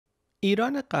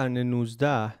ایران قرن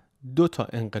 19 دو تا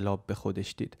انقلاب به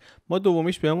خودش دید. ما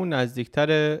دومیش بهمون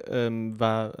نزدیکتره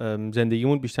و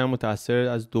زندگیمون بیشتر متأثر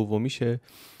از دومیشه،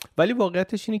 ولی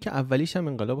واقعیتش اینه که اولیش هم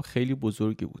انقلاب خیلی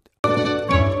بزرگی بود.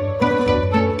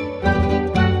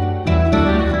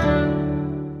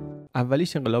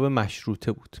 اولیش انقلاب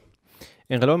مشروطه بود.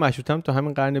 انقلاب مشروطه هم تا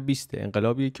همین قرن 20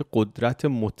 انقلابیه که قدرت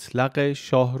مطلق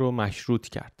شاه رو مشروط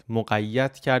کرد،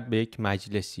 مقید کرد به یک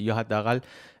مجلسی، یا حداقل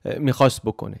میخواست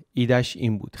بکنه. ایدهش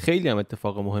این بود. خیلی هم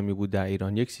اتفاق مهمی بود در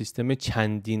ایران. یک سیستم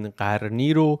چندین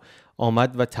قرنی رو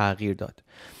آمد و تغییر داد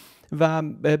و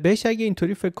بهش اگه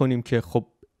اینطوری فکر کنیم که خب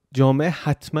جامعه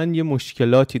حتما یه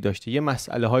مشکلاتی داشته، یه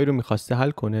مسئله هایی رو میخواسته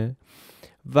حل کنه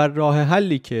و راه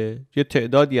حلی که یه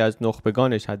تعدادی از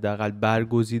نخبگانش حداقل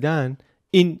برگزیدن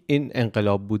این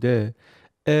انقلاب بوده،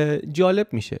 جالب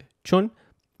میشه. چون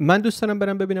من دوست دارم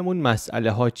برم ببینم اون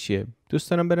مسئله ها چیه.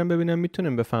 دوست دارم برم ببینم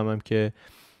میتونم بفهمم که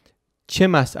چه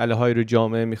مسئله هایی رو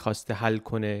جامعه میخواسته حل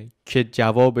کنه که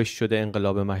جوابش شده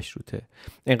انقلاب مشروطه.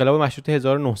 انقلاب مشروطه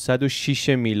 1906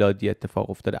 میلادی اتفاق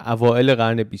افتاده، اوائل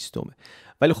قرن 20.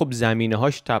 ولی خب زمینه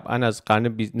هاش طبعا از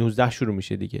قرن 19 شروع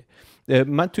میشه دیگه.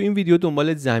 من تو این ویدیو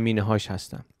دنبال زمینه هاش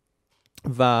هستم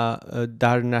و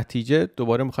در نتیجه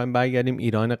دوباره میخوایم برگردیم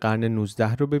ایران قرن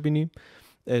 19 رو ببینیم.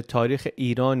 تاریخ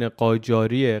ایران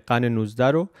قاجاری قرن 19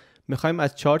 رو میخوایم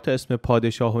از 4 تا اسم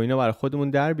پادشاه و اینا برای خودمون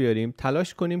در بیاریم،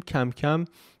 تلاش کنیم کم کم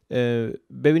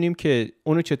ببینیم که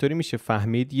اونو چطوری میشه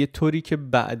فهمید، یه طوری که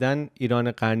بعدن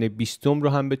ایران قرن 20 رو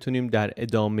هم بتونیم در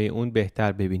ادامه اون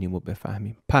بهتر ببینیم و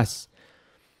بفهمیم. پس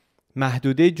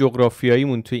محدوده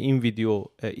جغرافیاییمون توی این ویدیو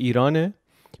ایرانه،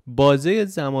 بازه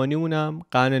زمانیمون هم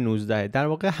قرن 19. در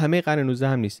واقع همه قرن 19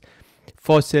 هم نیست.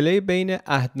 فاصله بین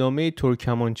عهدنامه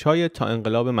ترکمنچای تا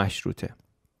انقلاب مشروطه،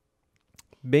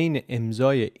 بین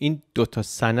امضای این 2 تا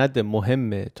سند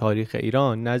مهم تاریخ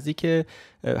ایران نزدیک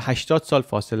 80 سال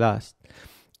فاصله است.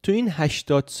 تو این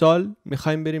 80 سال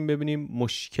میخوایم بریم ببینیم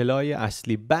مشکلای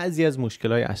اصلی، بعضی از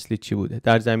مشکلای اصلی چی بوده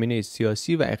در زمینه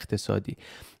سیاسی و اقتصادی.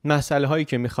 مسئله هایی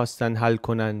که میخواستن حل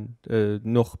کنن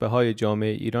نخبه های جامعه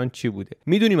ایران چی بوده.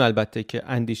 میدونیم البته که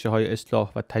اندیشه های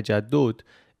اصلاح و تجدد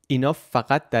اینا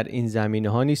فقط در این زمینه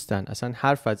ها نیستن. اصلا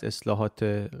حرف از اصلاحات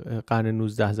قرن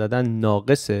 19 زدن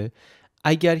ناقصه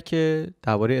اگر که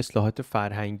درباره اصلاحات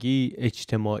فرهنگی،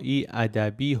 اجتماعی،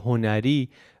 ادبی، هنری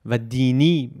و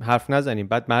دینی حرف نزنیم.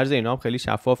 بعد مرز اینا هم خیلی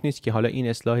شفاف نیست که حالا این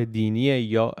اصلاح دینیه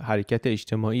یا حرکت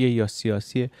اجتماعی یا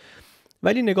سیاسیه.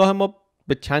 ولی نگاه ما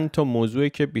به چند تا موضوعی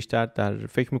که بیشتر در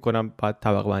فکر میکنم باید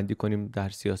طبقه بندی کنیم در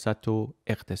سیاست و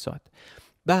اقتصاد.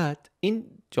 بعد این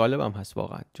جالب هم هست،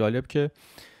 واقعا جالب که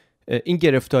این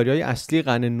گرفتاری‌های اصلی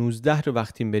قرن 19 رو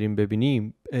وقتی بریم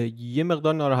ببینیم یه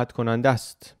مقدار ناراحت کننده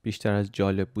است بیشتر از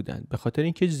جالب بودن، به خاطر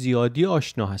اینکه زیادی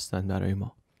آشنا هستن برای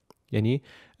ما. یعنی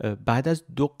بعد از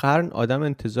 2 قرن آدم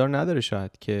انتظار نداره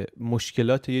شاید که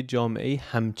مشکلات یه جامعه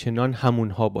همچنان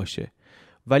همونها باشه،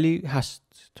 ولی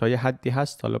هست، تا یه حدی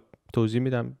هست. حالا توضیح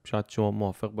میدم، شاید شما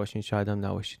موافق باشین شاید هم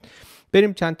نباشید.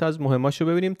 بریم چند تا از مهماشو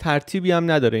ببینیم. ترتیبی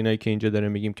هم نداره اینایی که اینجا داره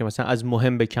میگیم که مثلا از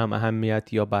مهم به کم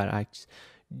اهمیت یا برعکس.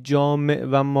 جامع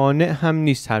و مانع هم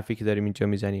نیست حرفی که داریم اینجا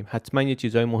میزنیم. حتما یه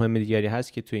چیزای مهم دیگری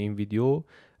هست که توی این ویدیو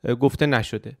گفته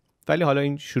نشده، ولی حالا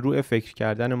این شروع فکر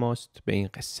کردن ماست به این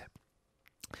قصه.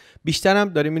 بیشتر هم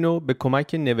داریم اینو به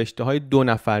کمک نوشته های 2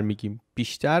 نفر میگیم.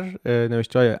 بیشتر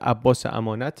نوشته های عباس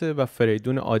امانت و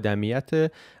فریدون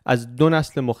آدمیت از 2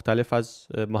 نسل مختلف از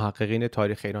محققین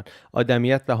تاریخ ایران،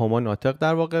 آدمیت و هما ناطق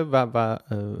در واقع و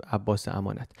عباس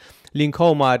امانت. لینک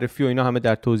ها و معرفی و اینا همه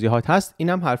در توضیحات هست. این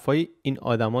هم حرفای این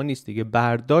آدما نیست دیگه،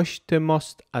 برداشت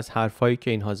ماست از حرفایی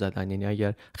که اینها زدن. یعنی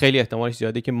اگر خیلی احتمالش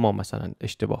زیاده که ما مثلا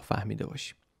اشتباه فهمیده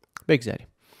باشیم. بگذاریم.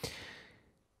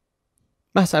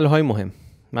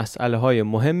 مسئله های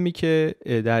مهمی که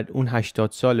در اون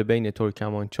 80 سال بین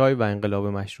ترکمنچای و انقلاب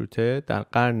مشروطه در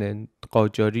قرن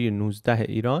قاجاری 19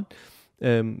 ایران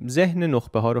ذهن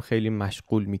نخبه ها رو خیلی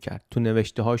مشغول میکرد. تو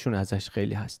نوشته هاشون ازش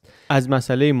خیلی هست، از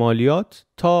مسئله مالیات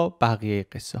تا بقیه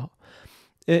قصه ها.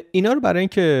 اینا رو برای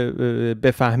اینکه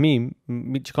بفهمیم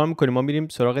چیکار میکنیم؟ ما میریم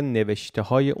سراغ نوشته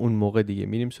های اون موقع دیگه،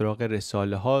 میریم سراغ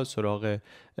رساله ها، سراغ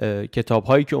کتاب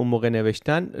هایی که اون موقع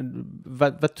نوشتن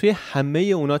و توی همه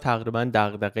اونا تقریبا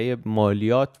دغدغه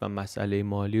مالیات و مسئله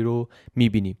مالی رو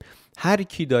میبینیم. هر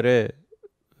کی داره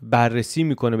بررسی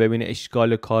میکنه ببینه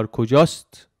اشکال کار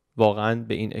کجاست واقعا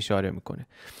به این اشاره میکنه.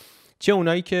 چه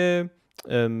اونایی که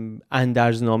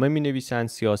اندرزنامه می نویسن،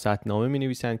 سیاست نامه می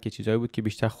نویسن که چیزایی بود که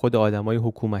بیشتر خود آدمای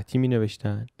حکومتی می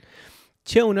نوشتن،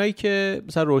 چه اونایی که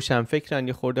مثلا روشنفکرن،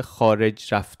 یه خورده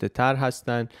خارج رفته تر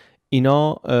هستن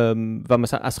اینا و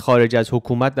مثلا از خارج از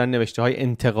حکومت در نوشته های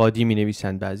انتقادی می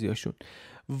نویسن بعضیاشون.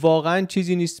 واقعا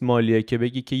چیزی نیست مالیه که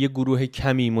بگی که یه گروه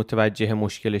کمی متوجه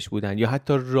مشکلش بودن یا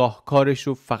حتی راهکارش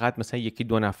رو فقط مثلا یکی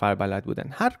دو نفر بلد بودن.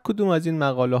 هر کدوم از این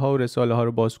مقاله ها و رساله ها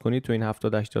رو باز کنی تو این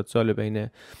 70-80 سال بین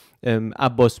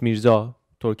عباس میرزا،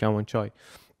 ترکمنچای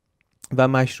و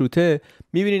مشروطه،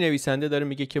 میبینی نویسنده داره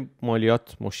میگه که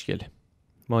مالیات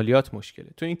مشکله.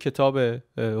 تو این کتاب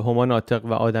هما ناطق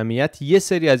و آدمیت یه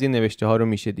سری از این نوشته ها رو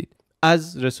میشه دید،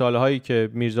 از رساله هایی که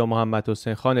میرزا محمد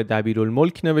حسین خان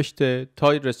دبیرالملک نوشته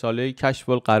تا رساله کشف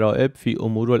الغرائب فی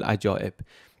امور العجائب.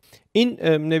 این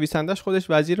نویسندش خودش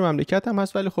وزیر مملکت هم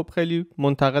هست، ولی خب خیلی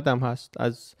منتقد هم هست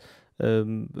از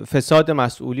فساد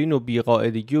مسئولین و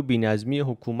بیقاعدگی و بی‌نظمی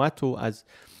حکومت و از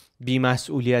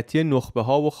بی‌مسئولیتی نخبه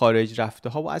ها و خارج رفته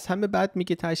ها، و از همه بعد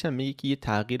میگه تاشم میگه که یه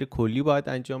تغییر کلی باید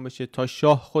انجام بشه، تا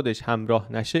شاه خودش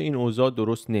همراه نشه این اوضاع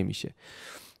درست نمیشه.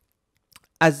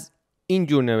 از این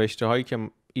جور نوشته هایی که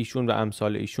ایشون و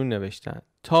امثال ایشون نوشتن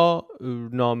تا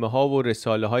نامه ها و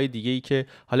رساله های دیگه‌ای که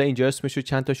حالا اینجا اسمشو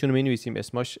چند تاشون رو می‌نویسیم،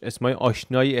 اسمای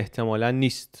آشنایی احتمالاً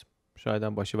نیست، شاید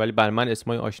هم باشه ولی بر من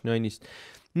اسمای آشنایی نیست.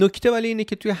 نکته ولی اینه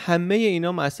که توی همه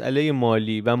اینا مسئله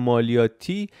مالی و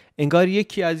مالیاتی انگار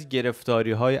یکی از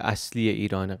گرفتاری‌های اصلی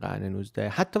ایران قرن 19.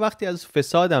 حتی وقتی از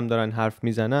فساد هم دارن حرف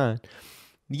میزنن،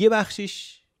 یه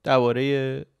بخشش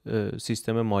درباره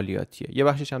سیستم مالیاتیه، یه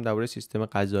بخشش هم درباره سیستم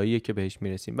قضاییه که بهش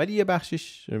میرسیم، ولی یه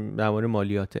بخشش درباره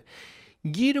مالیاته.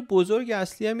 گیر بزرگ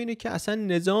اصلی هم اینه که اصلا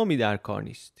نظامی در کار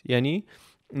نیست، یعنی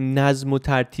نظم و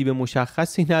ترتیب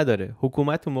مشخصی نداره.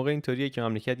 حکومت موقع اینطوریه که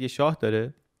مملکت یه شاه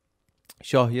داره،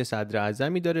 شاه یه صدر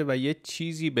اعظمی داره و یه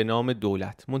چیزی به نام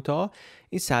دولت. منتها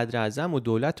این صدر اعظم و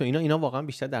دولت و اینا واقعا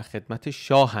بیشتر در خدمت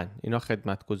شاهن، اینا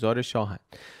خدمتگزار شاهن،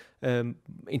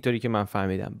 اینطوری که من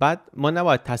فهمیدم. بعد ما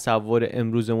نباید تصور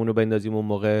امروزمون رو بندازیم اون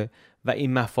موقع و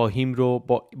این مفاهیم رو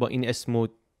با این اسم و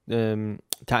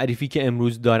تعریفی که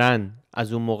امروز دارن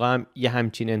از اون موقع هم یه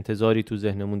همچین انتظاری تو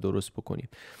ذهنمون درست بکنیم.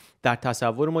 در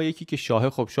تصور ما یکی که شاه،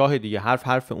 خب شاه دیگه،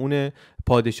 حرف اونه،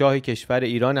 پادشاه کشور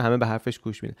ایران، همه به حرفش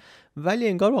گوش میدن. ولی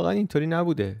انگار واقعا اینطوری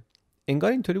نبوده.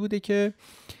 انگار اینطوری بوده که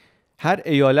هر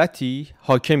ایالتی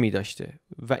حاکمی داشته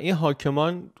و این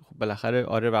حاکمان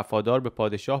بالاخره وفادار به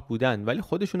پادشاه بودن، ولی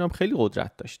خودشون هم خیلی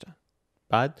قدرت داشتن.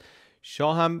 بعد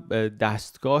شاه هم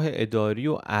دستگاه اداری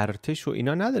و ارتش و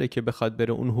اینا نداره که بخواد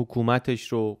بره اون حکومتش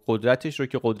رو، قدرتش رو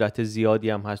که قدرت زیادی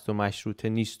هم هست و مشروطه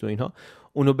نیست و اینها،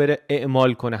 اونو بره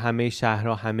اعمال کنه همه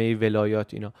شهرها، همه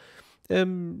ولایات اینا.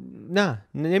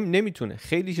 نمیتونه.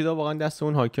 خیلی چیزا واقعا دست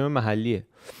اون حاکم محلیه.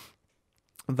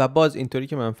 و باز اینطوری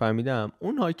که من فهمیدم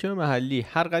اون حاکم محلی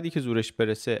هر قدری که زورش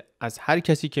برسه از هر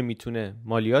کسی که میتونه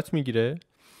مالیات میگیره،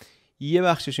 یه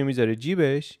بخششو میذاره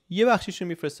جیبش، یه بخششو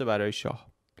میفرسته برای شاه.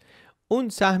 اون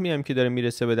سهمی هم که داره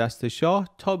میرسه به دست شاه،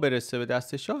 تا برسه به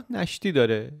دست شاه نشتی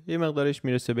داره، یه مقدارش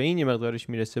میرسه به این، یه مقدارش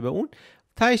میرسه به اون،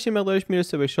 تهش یه مقدارش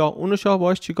میرسه به شاه. اونو شاه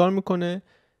باهاش چیکار میکنه؟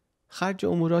 خرج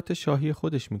امورات شاهی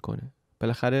خودش میکنه.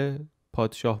 بالاخره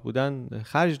پادشاه بودن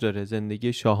خرج داره،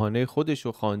 زندگی شاهانه خودش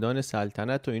و خاندان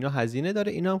سلطنت و اینا هزینه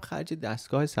داره، اینا هم خرج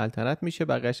دستگاه سلطنت میشه،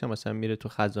 بقیه‌اش هم مثلا میره تو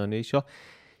خزانه شاه.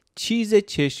 چیز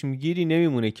چشمگیری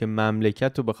نمیمونه که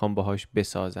مملکت رو بخوام باهاش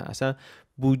بسازن. اصلا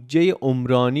بودجه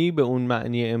عمرانی به اون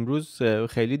معنی امروز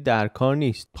خیلی در کار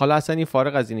نیست. حالا اصلا این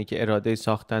فارغ از اینه که اراده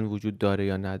ساختن وجود داره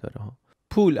یا نداره ها.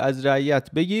 پول از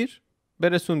رعیت بگیر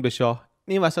برسون به شاه،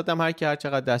 این وسط هم هر کی هر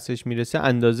چقدر دستش میرسه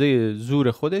اندازه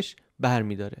زور خودش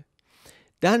برمیداره.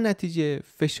 در نتیجه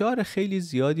فشار خیلی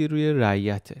زیادی روی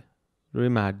رعیته، روی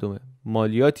مردمه.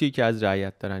 مالیاتی که از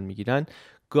رعیت دارن میگیرن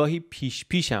گاهی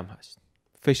پیش هم هست.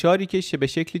 فشاری که به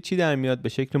شکل چی در میاد؟ به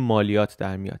شکل مالیات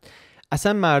در میاد.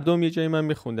 اصلا مردم، یه جایی من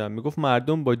میخوندم میگفت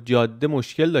مردم با جاده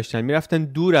مشکل داشتن، میرفتن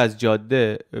دور از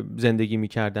جاده زندگی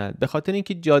میکردن، به خاطر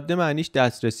اینکه جاده معنیش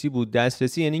دسترسی بود.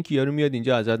 دسترسی یعنی اینکه یارو میاد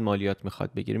اینجا ازت مالیات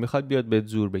میخواد بگیره، میخواد بیاد بهت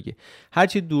زور بگه.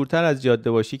 هرچی دورتر از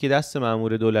جاده باشی که دست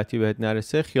مأمور دولتی بهت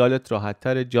نرسه، خیالت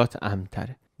راحت‌تره، جات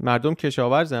امن‌تره. مردم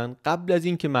کشاورزن، قبل از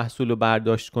اینکه محصول رو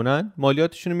برداشت کنن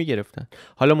مالیاتشون رو میگرفتن.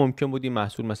 حالا ممکن بود این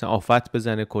محصول مثلا آفت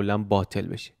بزنه، کلا باطل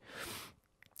بشه.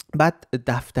 بعد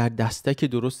دفتر دستک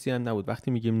درستی هم نبود.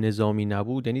 وقتی میگیم نظامی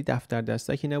نبود یعنی دفتر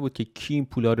دستکی نبود که کی این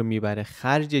پولا رو میبره،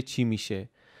 خرج چی میشه.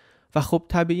 و خب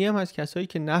طبیعی هم هست کسایی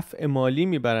که نفع مالی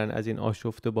میبرن از این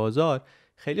آشفت بازار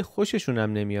خیلی خوششون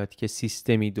هم نمیاد که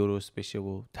سیستمی درست بشه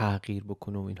و تغییر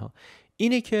بکنه و اینها.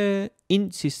 اینه که این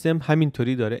سیستم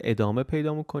همینطوری داره ادامه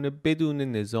پیدا میکنه بدون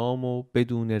نظام و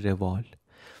بدون روال.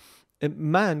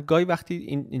 من گاهی وقتی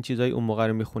این چیزای اون موقع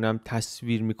رو میخونم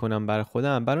تصویر میکنم برای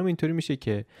خودم، برام اینطوری میشه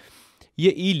که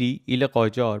یه ایل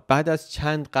قاجار بعد از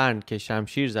چند قرن که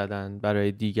شمشیر زدن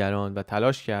برای دیگران و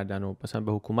تلاش کردن و مثلا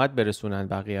به حکومت برسونن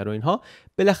بقیه رو اینها،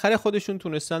 بالاخره خودشون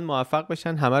تونستن موفق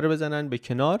بشن همه رو بزنن به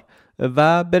کنار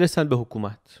و برسن به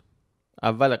حکومت.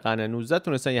 اول قرن 19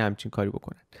 تونستن یه همچین کاری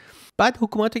بکنن. بعد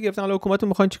حکومت گرفتن. حالا حکومت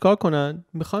میخوان چیکار کنن؟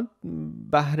 میخوان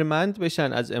بهره مند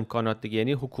بشن از امکانات دیگه.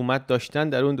 یعنی حکومت داشتن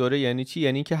در اون دوره یعنی چی؟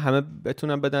 یعنی که همه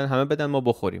بتونن بدن، همه بدن، ما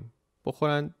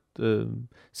بخورن،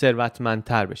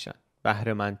 ثروتمندتر بشن،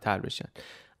 بهره مندتر بشن.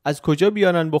 از کجا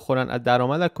بیارن بخورن؟ از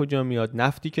درآمد از کجا میاد؟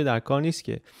 نفتی که در کار نیست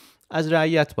که، از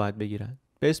رعیت باید بگیرن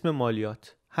به اسم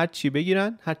مالیات. هر چی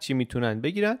بگیرن، هر چی میتونن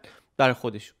بگیرن برای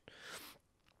خودشون.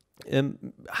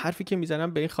 حرفی که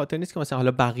میزنم به این خاطر نیست که مثلا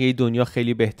حالا بقیه دنیا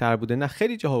خیلی بهتر بوده، نه،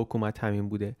 خیلی جاها حکومت همین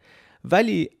بوده،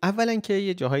 ولی اولا که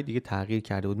یه جاهای دیگه تغییر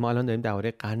کرده بود. ما الان داریم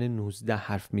درباره قرن 19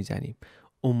 حرف میزنیم.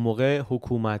 اون موقع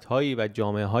حکومت‌هایی و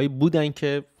جامعه‌هایی بودن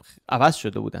که عوض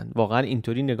شده بودن، واقعا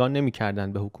اینطوری نگاه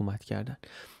نمی‌کردن به حکومت کردن.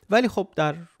 ولی خب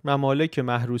در ممالک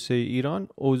محروسه ایران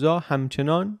اوضاع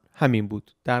همچنان همین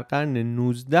بود. در قرن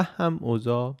 19 هم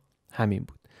اوضاع همین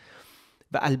بود.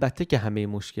 و البته که همه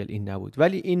مشکل این نبود،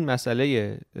 ولی این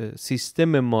مسئله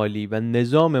سیستم مالی و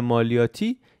نظام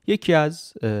مالیاتی یکی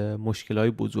از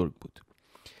مشکل‌های بزرگ بود.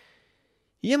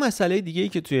 یه مسئله دیگه‌ای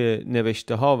که توی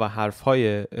نوشته‌ها و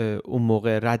حرف‌های اون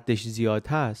موقع ردش زیاد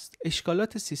هست،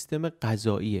 اشکالات سیستم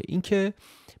قضاییه. این که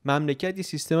مملکتی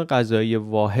سیستم قضایی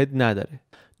واحد نداره.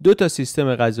 2 تا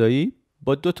سیستم قضایی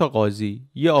با 2 تا قاضی،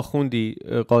 یه آخوندی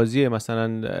قاضی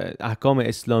مثلا احکام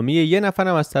اسلامیه، یه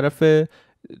نفرم از طرف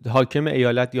حاکم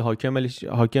ایالت یا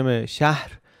حاکم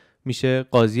شهر میشه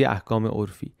قاضی احکام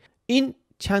عرفی. این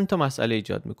چند تا مسئله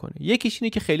ایجاد میکنه. یکیش اینه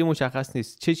که خیلی مشخص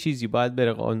نیست چه چیزی باید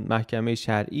بره محکمه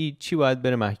شرعی، چی باید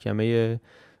بره محکمه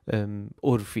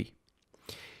عرفی.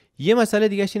 یه مسئله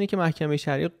دیگهش اینه که محکمه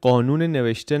شرعی قانون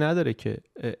نوشته نداره که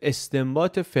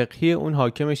استنباط فقهی اون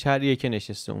حاکم شرعیه که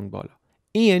نشسته اون بالا.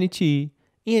 این یعنی چی؟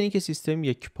 این یعنی که سیستم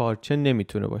یک پارچه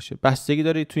نمیتونه باشه. بستگی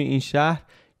داره توی این شهر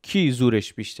کی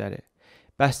زورش بیشتره،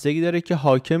 بستگی داره که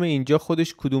حاکم اینجا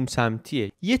خودش کدوم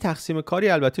سمتیه. یه تقسیم کاری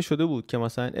البته شده بود که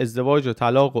مثلا ازدواج و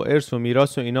طلاق و ارث و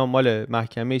میراث و اینا مال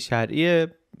محکمه شرعیه،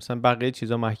 مثلا بقیه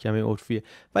چیزا محکمه عرفیه.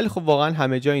 ولی خب واقعا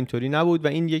همه جا اینطوری نبود و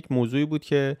این یک موضوعی بود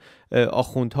که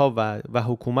آخوندها و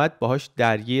حکومت باهاش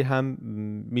درگیر هم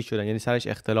میشدن، یعنی سرش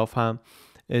اختلاف هم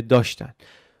داشتن.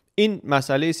 این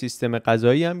مسئله سیستم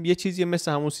قضایی هم یه چیزی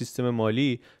مثل همون سیستم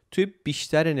مالی توی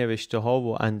بیشتر نوشته ها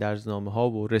و اندرزنامه ها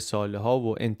و رساله ها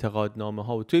و انتقادنامه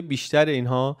ها و توی بیشتر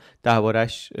اینها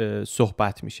دربارش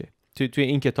صحبت میشه. توی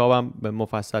این کتابم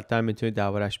مفصل تر میتونید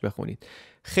دربارش بخونید.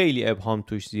 خیلی ابهام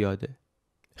توش زیاده.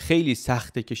 خیلی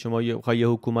سخته که شما یه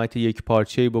حکومت یک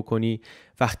پارچه‌ای بکنی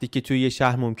وقتی که توی یه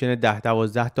شهر ممکنه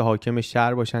 10-12 تا حاکم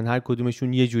شهر باشن، هر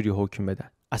کدومشون یه جوری حکم بدن.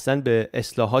 اصلا به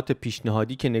اصلاحات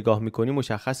پیشنهادی که نگاه میکنی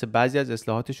مشخصه بعضی از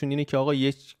اصلاحاتشون اینه که آقا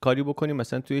یه کاری بکنیم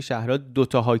مثلا توی شهرها 2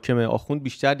 تا حاکم آخوند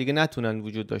بیشتر دیگه نتونن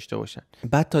وجود داشته باشن.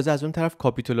 بعد تازه از اون طرف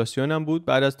کاپیتولاسیون هم بود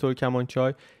بعد از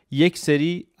ترکمنچای. یک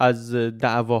سری از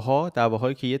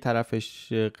دعواهایی که یه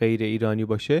طرفش غیر ایرانی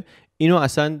باشه، اینو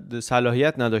اصلا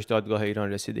صلاحیت نداشت دادگاه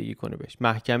ایران رسیدگی کنه بهش.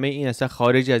 محکمه این اصلا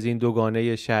خارج از این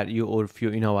دوگانه شرعی و عرفی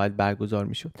و اینا باید برگزار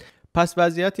میشد. پس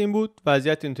وضعیت این بود.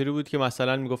 وضعیت اینطوری بود که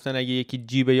مثلا میگفتن اگه یکی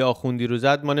جیب یا آخوندی رو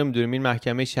زد، ما نمیدونیم این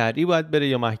محکمه شرعی باید بره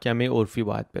یا محکمه عرفی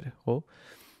باید بره. خب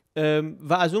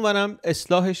و از اون ورم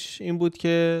اصلاحش این بود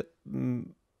که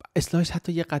اصلاحش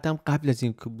حتی یه قدم قبل از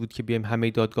این بود که بیایم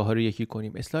همه دادگاه‌ها رو یکی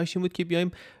کنیم. اصلاحش این بود که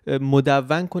بیایم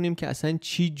مدون کنیم که اصلا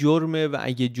چی جرمه و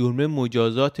اگه جرمه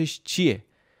مجازاتش چیه،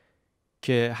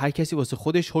 که هر کسی واسه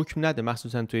خودش حکم نده،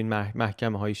 مخصوصا تو این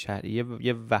محکمه‌های شرعی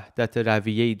یه وحدت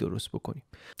رویه‌ای درست بکنیم.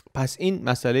 پس این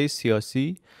مسئله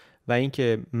سیاسی و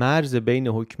اینکه مرز بین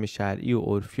حکم شرعی و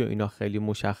عرفی و اینا خیلی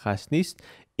مشخص نیست،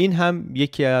 این هم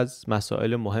یکی از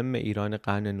مسائل مهم ایران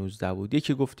قرن 19 بود.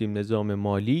 یکی گفتیم نظام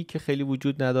مالی که خیلی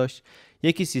وجود نداشت،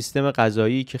 یکی سیستم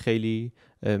قضایی که خیلی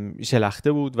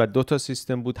شلخته بود و 2 تا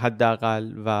سیستم بود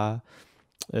حداقل و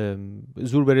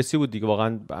زور برسی بود دیگه،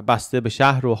 واقعا بسته به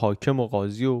شهر و حاکم و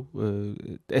قاضی و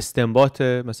استنباط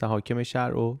مثلا حاکم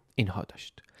شهر و اینها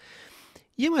داشت.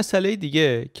 یه مسئله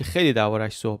دیگه که خیلی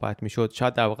دربارش صحبت میشد،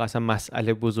 شاید در واقع اصلا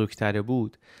مسئله بزرگتره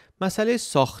بود، مسئله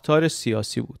ساختار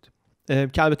سیاسی بود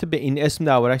که البته به این اسم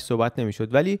دربارش صحبت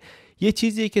نمیشد، ولی یه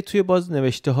چیزیه که توی باز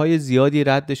نوشته های زیادی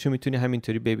ردشو میتونی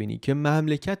همینطوری ببینی که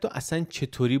مملکت رو اصلا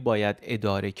چطوری باید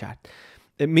اداره کرد.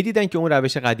 میدیدن که اون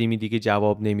روش قدیمی دیگه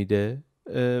جواب نمیده،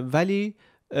 ولی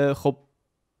خب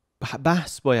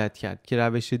بحث باید کرد که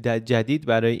روش جدید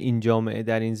برای این جامعه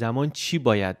در این زمان چی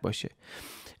باید باشه.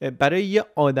 برای یه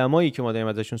آدمایی که ما داریم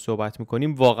ازشون صحبت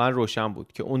میکنیم واقعا روشن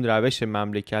بود که اون روش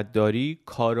مملکت داری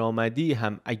کارآمدی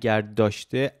هم اگر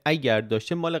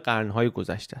داشته مال قرنهای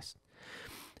گذشته است،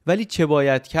 ولی چه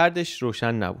باید کردش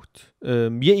روشن نبود.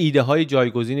 یه ایده های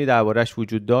جایگزینی دربارش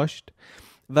وجود داشت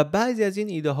و بعضی از این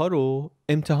ایده ها رو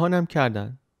امتحان هم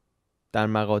کردن در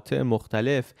مقاطع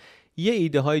مختلف. یه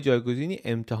ایده های جایگزینی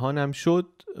امتحان هم شد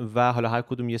و حالا هر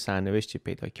کدوم یه سرنوشتی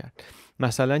پیدا کرد.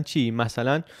 مثلا چی؟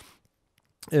 مثلا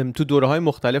تو دوره های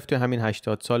مختلف تو همین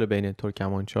 80 سال بین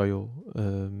ترکمنچای و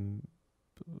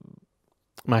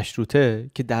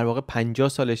مشروطه که در واقع 50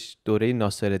 سالش دوره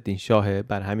ناصرالدین شاهه،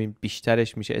 بر همین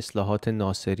بیشترش میشه اصلاحات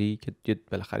ناصری که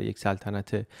بالاخره یک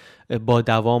سلطنت با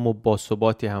دوام و با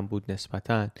ثباتی هم بود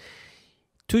نسبتاً.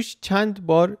 توش چند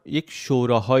بار یک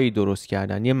شوراهایی درست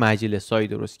کردن، یه مجلسایی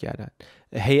درست کردن،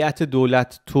 هیئت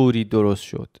دولت طوری درست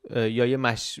شد، یا یه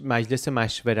مجلس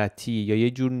مشورتی یا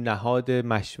یه جور نهاد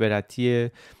مشورتی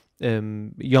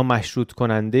یا مشروط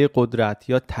کننده قدرت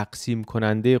یا تقسیم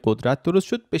کننده قدرت درست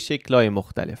شد به شکل‌های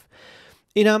مختلف.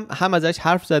 این هم ازش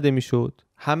حرف زده میشد،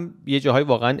 هم یه جاهای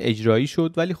واقعا اجرایی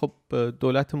شد، ولی خب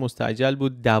دولت مستعجل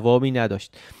بود، دوامی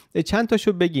نداشت. چند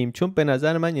تاشو بگیم چون به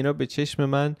نظر من اینا به چشم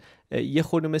من یه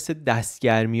خورده مثل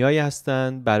دستگرمیایی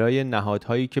هستن برای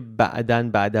نهادهایی که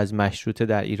بعد از مشروطه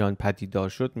در ایران پدیدار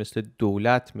شد، مثل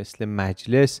دولت، مثل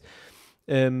مجلس.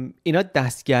 اینا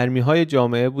دستگرمی های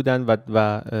جامعه بودن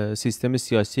و سیستم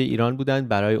سیاسی ایران بودن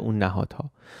برای اون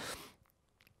نهادها.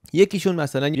 یکیشون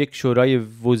مثلا یک شورای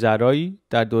وزرایی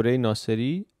در دوره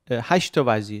ناصری 8 تا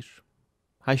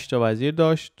وزیر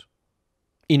داشت.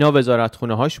 اینا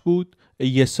وزارتخونه هاش بود.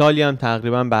 یه سالی هم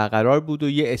تقریبا برقرار بود و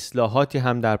یه اصلاحاتی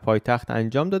هم در پایتخت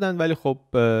انجام دادن، ولی خب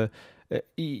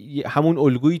همون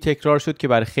الگویی تکرار شد که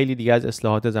برای خیلی دیگه از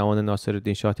اصلاحات زمان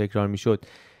ناصرالدین شاه تکرار میشد.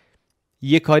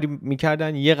 یه کاری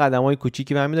میکردن، یه قدمای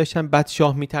کوچیکی برمی داشتن، بعد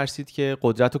شاه میترسید که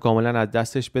قدرت رو کاملا از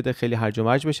دستش بده، خیلی هرج و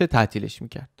مرج بشه، تعطیلش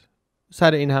میکرد.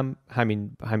 سر این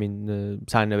همین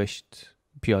سرنوشت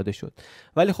پیاده شد.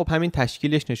 ولی خب همین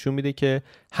تشکیلش نشون میده که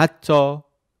حتی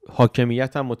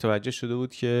حاکمیت هم متوجه شده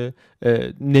بود که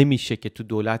نمیشه که تو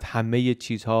دولت همه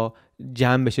چیزها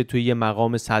جمع بشه توی یه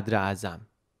مقام صدر اعظم.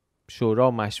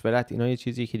 شورا، مشورت، اینا یه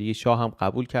چیزی که دیگه شاه هم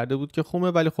قبول کرده بود که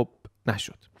خوبه، ولی خب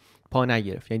نشد، پا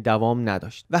نگرفت، یعنی دوام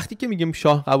نداشت. وقتی که میگیم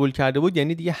شاه قبول کرده بود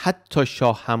یعنی دیگه حتی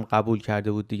شاه هم قبول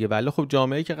کرده بود دیگه، ولی خب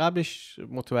جامعه که قبلش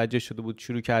متوجه شده بود،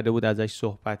 شروع کرده بود ازش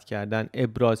صحبت کردن،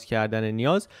 ابراز کردن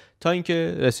نیاز، تا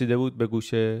اینکه رسیده بود به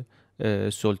گوش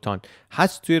سلطان.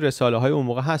 هست توی رساله های اون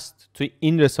موقع، هست توی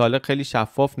این رساله خیلی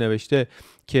شفاف نوشته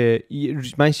که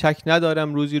من شک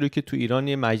ندارم روزی رو که تو ایران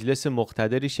یه مجلس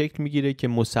مقتدری شکل میگیره که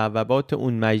مصوبات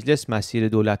اون مجلس مسیر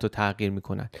دولت رو تغییر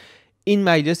میکنن. این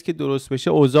مجلس که درست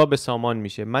بشه اوضاع به سامان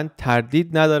میشه. من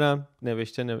تردید ندارم،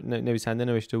 نویسنده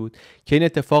نوشته بود، که این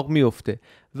اتفاق میفته،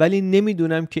 ولی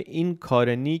نمیدونم که این کار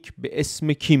نیک به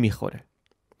اسم کی میخوره.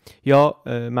 یا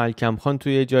ملکم خان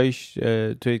توی جایش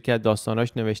توی که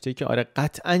داستاناش نوشته که آره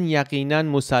قطعا یقینا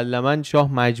مسلما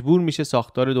شاه مجبور میشه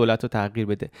ساختار دولت رو تغییر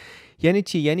بده. یعنی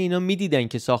چی؟ یعنی اینا میدیدن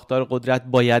که ساختار قدرت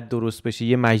باید درست بشه،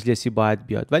 یه مجلسی باید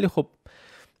بیاد، ولی خب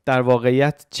در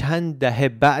واقعیت چند دهه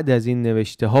بعد از این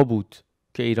نوشته ها بود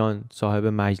که ایران صاحب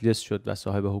مجلس شد و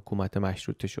صاحب حکومت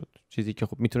مشروطه شد، چیزی که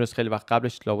خب میتونست خیلی وقت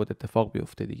قبلش لابد اتفاق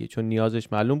بیفته دیگه، چون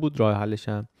نیازش معلوم بود، راه حلش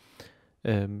هم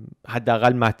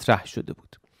حداقل مطرح شده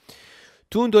بود.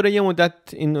 تو اون دوره یه مدت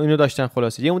اینو داشتن،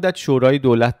 خلاصه یه مدت شورای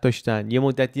دولت داشتن، یه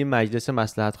مدت یه مجلس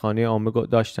مصلحت خانه عامه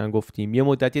داشتن گفتیم، یه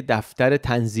مدت یه دفتر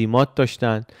تنظیمات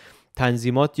داشتن.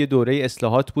 تنظیمات یه دوره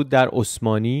اصلاحات بود در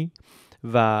عثمانی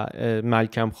و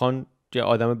ملکم خان یه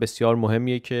آدم بسیار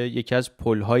مهمیه که یکی از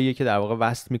پل‌هاییه که در واقع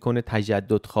وصل میکنه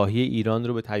تجددخواهی ایران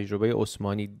رو به تجربه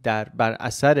عثمانی. بر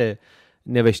اثر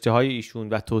نوشته‌های ایشون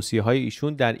و توصیه‌های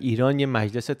ایشون در ایران یه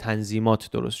مجلس تنظیمات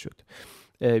درست شد.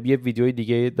 یه ویدیوی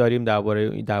دیگه داریم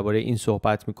درباره این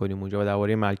صحبت میکنیم اونجا و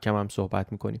درباره ملکم هم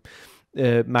صحبت میکنیم.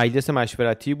 مجلس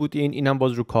مشورتی بود، اینم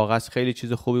باز رو کاغذ خیلی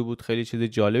چیز خوبی بود، خیلی چیز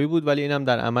جالبی بود، ولی اینم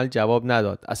در عمل جواب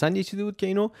نداد. اصلا یه چیزی بود که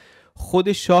اینو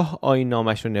خود شاه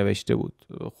آیین‌نامه‌اش رو نوشته بود،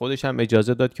 خودش هم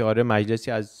اجازه داد که آره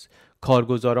مجلسی از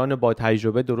کارگزاران با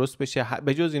تجربه درست بشه،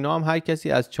 به جز اینا هم هر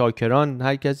کسی از چاکران،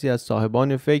 هر کسی از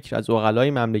صاحبان فکر، از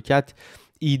عقلای مملکت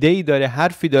ایده‌ای داره،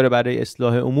 حرفی داره برای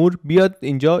اصلاح امور، بیاد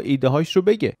اینجا ایده هاش رو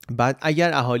بگه. بعد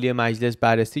اگر اهالی مجلس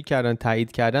بررسی کردن،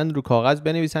 تایید کردن، رو کاغذ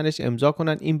بنویسنش، امضا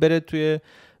کنن، این بره توی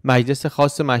مجلس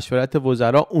خاص مشورت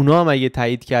وزرا، اونا هم اگه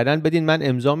تایید کردن بدین من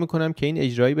امضا میکنم که این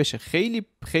اجرایی بشه. خیلی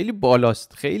خیلی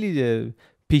بالاست، خیلی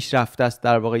پیشرفته است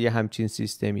در واقع یه همچین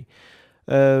سیستمی.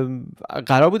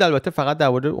 قرار بود البته فقط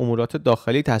درباره امورات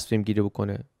داخلی تصمیم گیری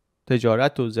بکنه،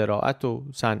 تجارت و زراعت و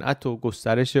صنعت و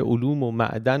گسترش علوم و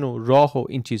معدن و راه و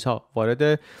این چیزها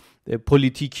وارد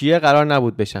پلیتیکیه قرار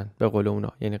نبود بشن به قول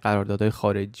اونا، یعنی قراردادهای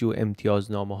خارجی و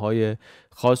امتیازنامه‌های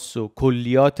خاص و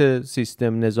کلیات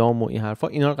سیستم نظام و این حرفا،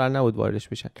 اینا قرار نبود واردش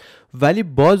بشن. ولی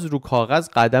باز رو کاغذ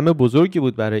قدم بزرگی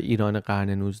بود برای ایران قرن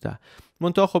 19.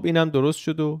 منتها خب اینم درست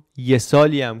شد و یه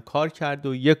سالی هم کار کرد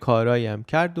و یه کارایی هم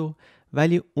کرد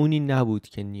ولی اونی نبود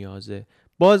که نیازه.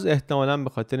 باز احتمالاً به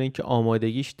خاطر اینکه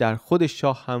آمادگیش در خود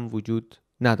شاه هم وجود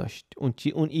نداشت.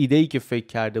 اون ایده‌ای که فکر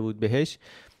کرده بود بهش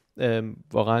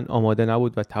واقعا آماده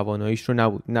نبود و تواناییش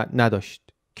رو نداشت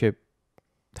که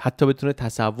حتی بتونه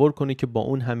تصور کنه که با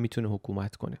اون هم میتونه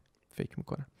حکومت کنه، فکر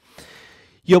میکنم.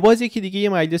 یا باز یکی دیگه، یه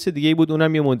مجلس دیگه بود،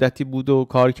 اونم یه مدتی بود و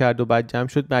کار کرد و بعد جمع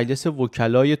شد، مجلس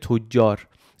وکلای تجار.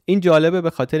 این جالبه به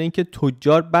خاطر اینکه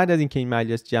تجار بعد از اینکه این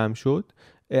مجلس جمع شد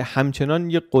همچنان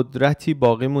یه قدرتی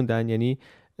باقی موندن، یعنی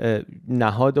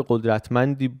نهاد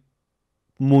قدرتمندی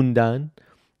موندن،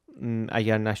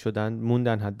 اگر نشدن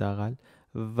موندن حداقل،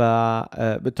 و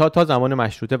تا زمان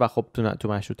مشروطه، و خب تو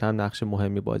مشروطه هم نقش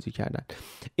مهمی بازی کردن.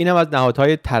 اینم از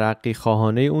نهادهای ترقی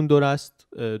خواهانه اون دور است.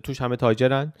 توش همه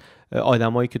تاجرن،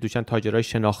 آدمایی که توشن تاجرای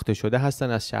شناخته شده هستن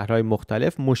از شهرهای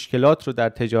مختلف، مشکلات رو در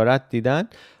تجارت دیدن،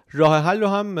 راه حل رو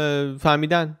هم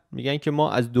فهمیدن. میگن که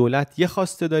ما از دولت یه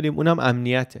خواسته داریم، اونم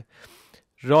امنیته.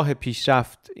 راه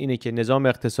پیشرفت اینه که نظام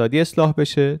اقتصادی اصلاح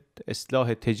بشه،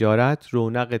 اصلاح تجارت،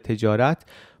 رونق تجارت.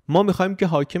 ما میخوایم که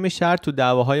حاکم شهر تو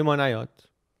دعواهای ما نیاد.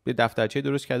 به دفترچه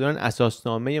درست کردن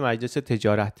اساسنامه مجلس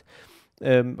تجارت،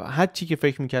 هر چی که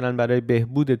فکر میکردن برای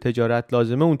بهبود تجارت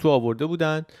لازمه اون تو آورده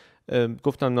بودن.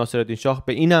 گفتم ناصری شاه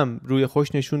به اینم روی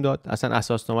خوش نشون داد، اصلا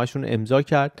اساسنامه‌شون امضا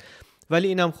کرد، ولی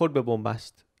اینم خورد به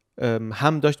بنبست.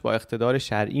 هم داشت با اقتدار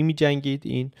شرعی می‌جنگید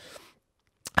این،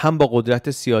 هم با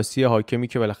قدرت سیاسی حاکمی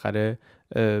که بالاخره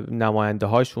نماینده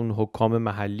هاشون، حکام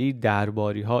محلی،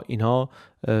 درباری ها، اینا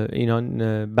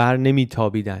بر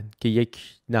نمیتابیدن که یک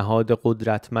نهاد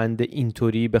قدرتمند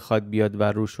اینطوری بخواد بیاد و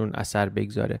روشون اثر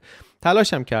بگذاره.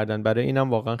 تلاش هم کردن برای اینم،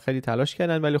 واقعا خیلی تلاش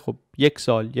کردن، ولی خب یک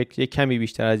سال، یک کمی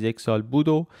بیشتر از یک سال بود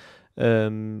و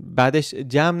بعدش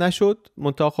جمع نشد.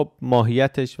 منتها خب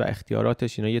ماهیتش و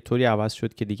اختیاراتش اینا یه طوری عوض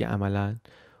شد که دیگه عملاً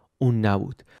اون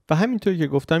نبود. و همینطوری که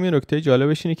گفتم یه نکته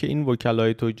جالبش اینه که این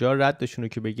وکلای تجار ردشون رو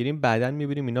که بگیریم، بعداً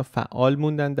میبینیم اینا فعال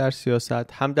موندن در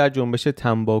سیاست، هم در جنبش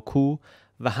تنباکو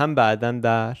و هم بعداً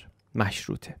در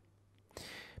مشروطه.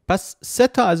 پس 3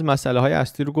 تا از مسئله های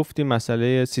اصلی رو گفتیم: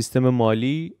 مسئله سیستم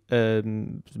مالی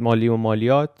و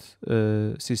مالیات،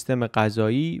 سیستم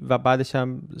قضایی و بعدش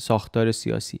هم ساختار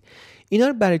سیاسی. اینا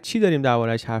رو برای چی داریم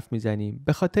درباره‌اش حرف میزنیم؟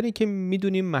 به خاطر اینکه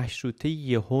میدونیم مشروطه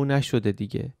یهو نشده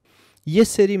دیگه. یه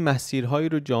سری مسیرهایی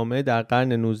رو جامعه در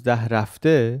قرن 19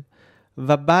 رفته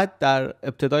و بعد در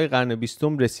ابتدای قرن 20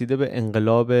 رسیده به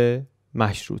انقلاب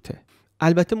مشروطه.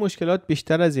 البته مشکلات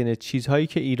بیشتر از اینه. چیزهایی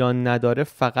که ایران نداره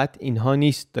فقط اینها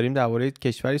نیست. داریم درباره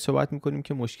کشوری صحبت میکنیم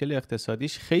که مشکل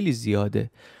اقتصادیش خیلی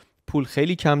زیاده، پول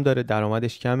خیلی کم داره،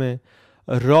 درآمدش کمه،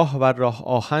 راه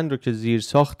آهن رو که زیر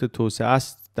ساخت توسعه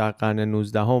است در قرن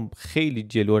 19 خیلی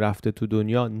جلو رفته تو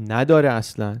دنیا نداره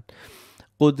اصلاً.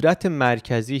 قدرت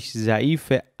مرکزیش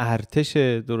ضعیف، ارتش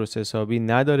درست حسابی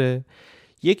نداره،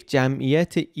 یک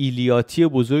جمعیت ایلیاتی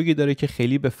بزرگی داره که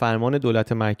خیلی به فرمان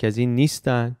دولت مرکزی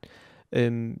نیستن،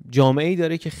 جامعه‌ای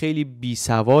داره که خیلی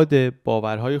بیسواده،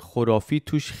 باورهای خرافی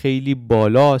توش خیلی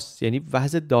بالاست، یعنی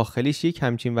وضع داخلیش یک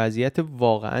همچین وضعیت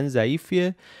واقعا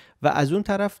ضعیفیه. و از اون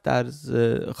طرف در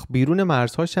بیرون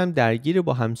مرزهاش هم درگیر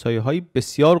با همسایه‌های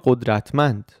بسیار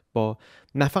قدرتمند، با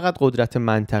نه فقط قدرت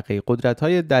منطقه‌ای،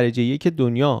 قدرت‌های درجه یک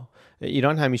دنیا.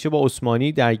 ایران همیشه با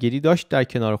عثمانی درگیری داشت در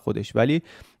کنار خودش، ولی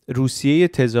روسیه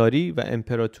تزاری و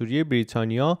امپراتوری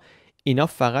بریتانیا اینا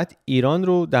فقط ایران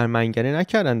رو در منگنه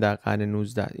نکردن در قرن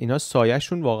 19. اینا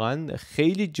سایه‌شون واقعا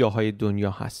خیلی جاهای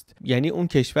دنیا هست. یعنی اون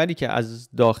کشوری که از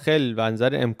داخل و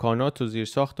نظر امکانات و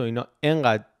زیرساخت و اینا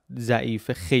انقدر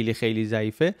ضعیفه، خیلی خیلی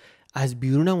ضعیفه، از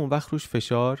بیرون هم اون وقت روش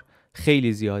فشار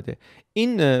خیلی زیاده.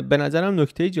 این به نظرم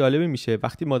نکته جالبی میشه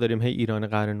وقتی ما داریم ایران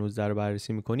قرن 19 رو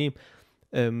بررسی میکنیم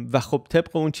و خب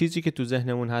طبق اون چیزی که تو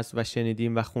ذهنمون هست و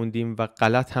شنیدیم و خوندیم و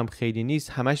غلط هم خیلی نیست،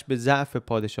 همش به ضعف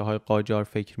پادشاه‌های قاجار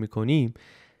فکر میکنیم.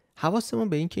 حواسمون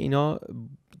به این که اینا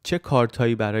چه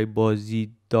کارتایی برای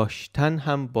بازی داشتن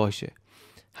هم باشه،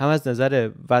 هم از نظر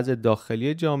وضع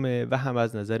داخلی جامعه و هم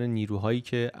از نظر نیروهایی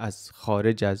که از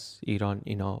خارج از ایران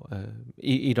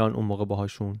ایران اون موقع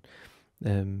باهاشون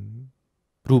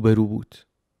روبرو بود.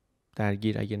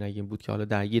 درگیر اگه نگیم بود که حالا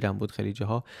درگیرم بود خیلی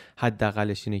جاها،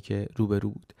 حداقلش اینه که روبرو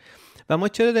بود. و ما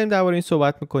چرا داریم درباره این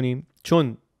صحبت میکنیم؟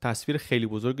 چون تصویر خیلی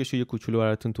بزرگش رو یه کوچولو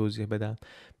براتون توضیح بدم.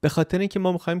 به خاطر اینکه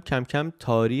ما میخوایم کم کم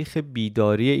تاریخ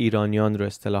بیداری ایرانیان رو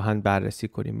اصطلاحاً بررسی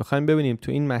کنیم. میخوایم ببینیم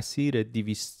تو این مسیر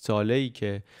 200 ساله‌ای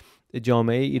که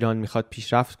جامعه ایران میخواد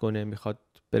پیشرفت کنه، میخواد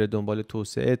بره دنبال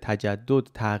توسعه، تجدد،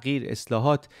 تغییر،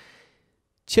 اصلاحات،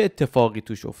 چه اتفاقی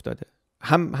توش افتاده.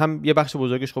 هم یه بخش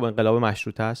بزرگش خب انقلاب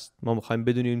مشروطه است. ما میخوایم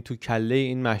بدونیم تو کله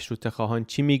این مشروطه خواهان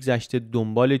چی میگذشته،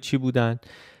 دنبال چی بودن،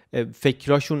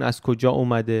 فکراشون از کجا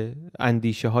اومده،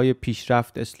 اندیشه های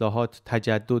پیشرفت، اصلاحات،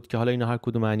 تجدد که حالا اینا هر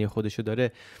کدوم معنی خودشو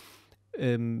داره،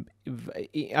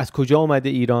 از کجا اومده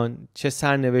ایران، چه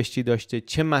سرنوشتی داشته،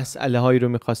 چه مسئله هایی رو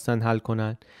میخواستن حل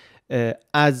کنن.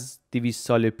 از 200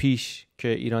 سال پیش که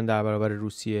ایران در برابر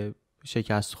روسیه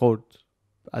شکست خورد،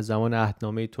 از زمان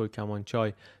عهدنامه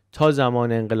ترکمنچای تا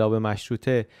زمان انقلاب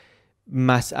مشروطه،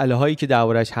 مسئله هایی که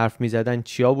دربارش حرف می زدن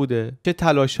چیا بوده، چه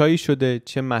تلاش هایی شده،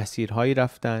 چه مسیرهایی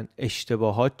رفتن،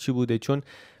 اشتباهات چی بوده. چون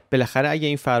بالاخره اگه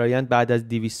این فرایند بعد از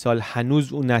 200 سال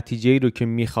هنوز اون نتیجه‌ای رو که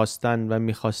می‌خواستن و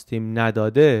می‌خواستیم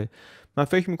نداده، من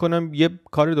فکر می‌کنم یه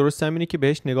کار درست همینه که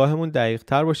بهش نگاهمون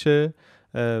دقیق‌تر باشه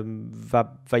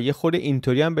و یه خورده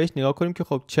اینطوری هم بهش نگاه کنیم که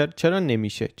خب چرا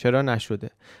نمیشه، چرا نشده.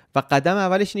 و قدم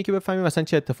اولش اینه که بفهمیم مثلا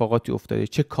چه اتفاقاتی افتاده،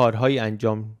 چه کارهایی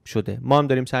انجام شده. ما هم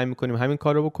داریم سعی می‌کنیم همین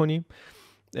کار رو بکنیم،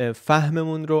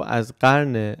 فهممون رو از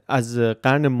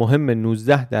قرن مهم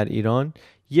 19 در ایران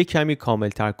یک کمی کامل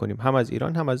تر کنیم، هم از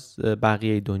ایران هم از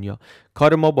بقیه دنیا.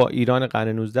 کار ما با ایران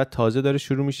قرن 19 تازه داره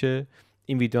شروع میشه.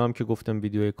 این ویدیو هم که گفتم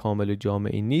ویدیوی کامل و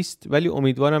جامعی نیست، ولی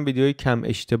امیدوارم ویدیوی کم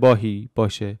اشتباهی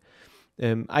باشه.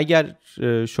 اگر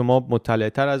شما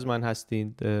مطلع‌تر از من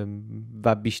هستید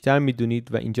و بیشتر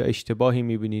میدونید و اینجا اشتباهی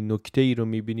میبینید، نکته‌ای رو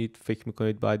میبینید فکر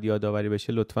میکنید باید یادآوری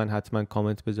بشه، لطفاً حتما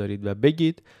کامنت بذارید و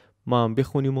بگید، ما هم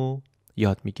بخونیم و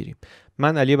یاد میگیریم.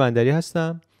 من علی بندری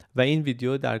هستم و این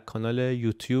ویدیو در کانال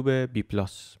یوتیوب بی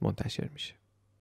پلاس منتشر میشه.